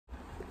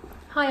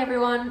Hi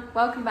everyone,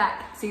 welcome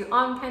back to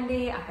Arm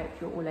Candy. I hope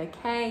you're all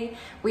okay.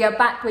 We are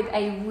back with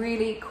a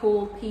really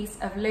cool piece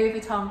of Louis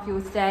Vuitton for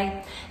you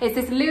today. It's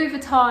this Louis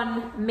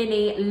Vuitton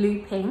mini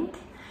looping.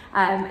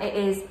 It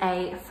is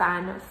a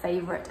fan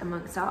favourite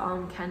amongst our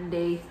Arm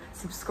Candy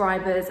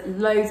subscribers.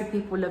 Loads of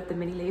people love the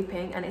mini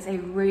looping and it's a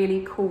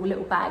really cool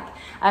little bag.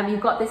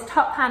 You've got this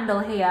top handle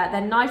here,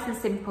 they're nice and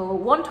simple.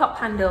 One top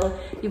handle,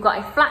 you've got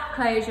a flat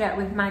closure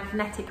with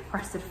magnetic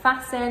press to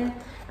fasten,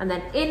 and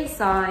then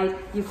inside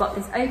you've got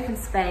this open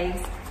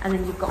space, and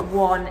then you've got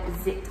one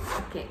zipped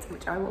pocket,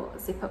 which I will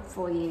zip up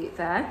for you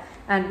there.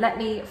 And let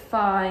me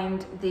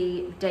find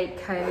the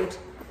date code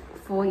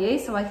for you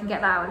so I can get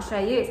that out and show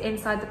you. It's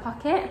inside the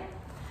pocket.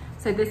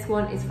 So this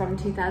one is from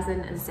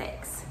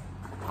 2006.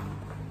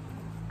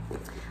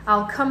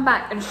 I'll come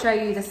back and show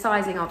you the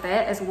sizing of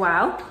it as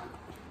well.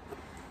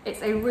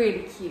 It's a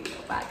really cute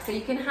little bag. So you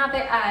can have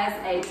it as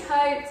a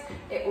tote.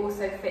 It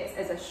also fits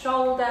as a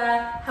shoulder,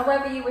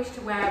 however you wish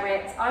to wear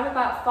it. I'm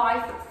about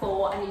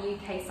 5'4" and a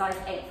UK size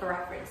 8 for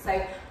reference.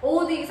 So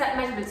all the exact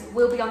measurements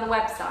will be on the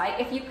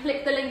website. If you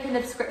click the link in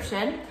the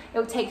description, it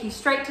will take you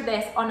straight to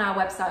this on our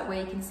website where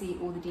you can see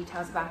all the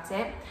details about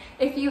it.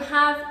 If you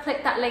have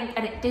clicked that link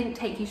and it didn't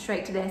take you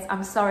straight to this,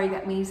 I'm sorry,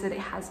 that means that it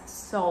has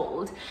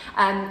sold.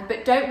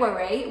 But don't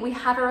worry, we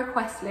have a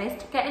request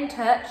list. Get in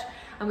touch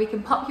and we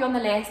can pop you on the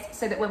list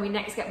so that when we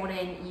next get one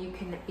in, you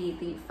can be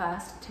the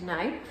first to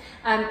know.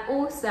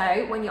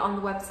 Also, when you're on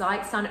the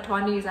website, sign up to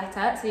our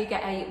newsletter so you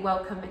get a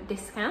welcome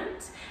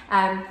discount.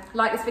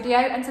 Like this video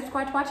and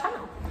subscribe to our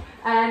channel.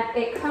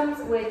 It comes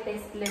with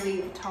this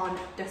Louis Vuitton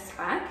dust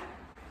bag.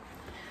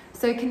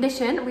 So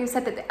condition, we've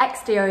said that the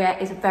exterior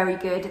is very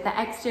good. The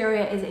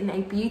exterior is in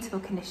a beautiful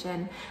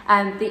condition.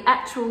 The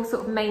actual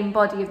sort of main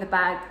body of the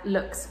bag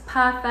looks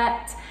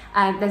perfect.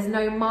 There's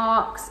no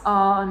marks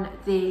on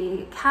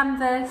the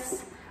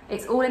canvas.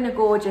 It's all in a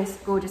gorgeous,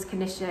 gorgeous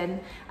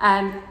condition.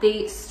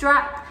 The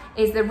strap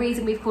is the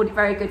reason we've called it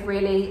very good,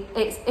 really.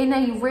 It's in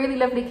a really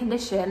lovely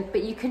condition,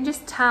 but you can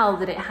just tell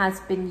that it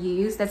has been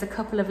used. There's a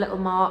couple of little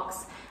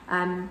marks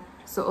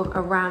sort of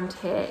around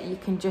here. You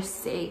can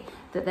just see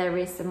that there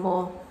is some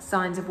more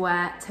signs of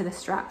wear to the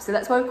strap. So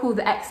that's why we call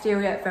the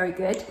exterior very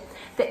good.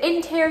 The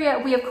interior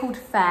we have called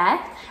fair.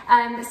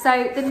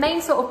 So the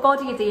main sort of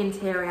body of the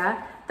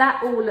interior,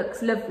 that all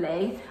looks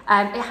lovely.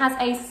 It has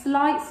a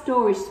slight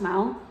storage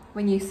smell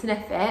when you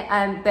sniff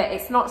it, but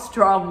it's not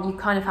strong. You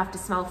kind of have to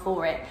smell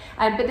for it.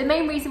 But the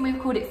main reason we've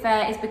called it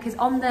fair is because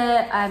on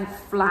the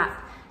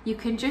flap, you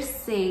can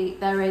just see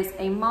there is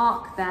a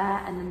mark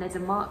there and then there's a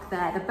mark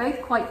there. They're both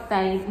quite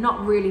faint,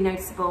 not really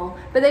noticeable,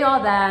 but they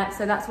are there,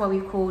 so that's why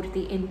we've called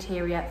the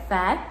interior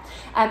fair.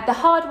 The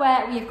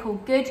hardware we have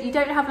called good. You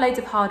don't have loads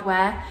of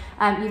hardware,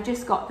 you've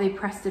just got the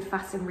pressed and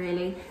fasten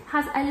really.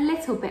 Has a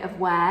little bit of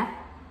wear.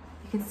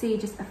 You can see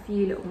just a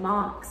few little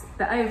marks,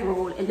 but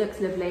overall it looks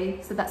lovely,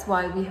 so that's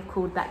why we have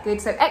called that good.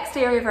 So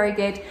exterior very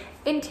good,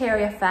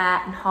 interior fair,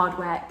 and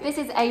hardware. This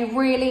is a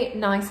really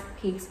nice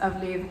piece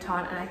of Louis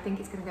Vuitton and I think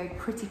it's going to go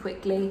pretty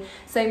quickly,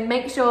 so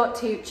make sure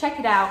to check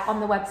it out on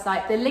the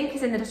website. The link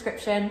is in the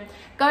description.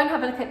 Go and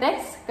have a look at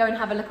this, go and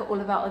have a look at all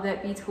of our other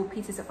beautiful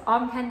pieces of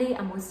Arm Candy,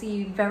 and we'll see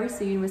you very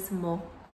soon with some more.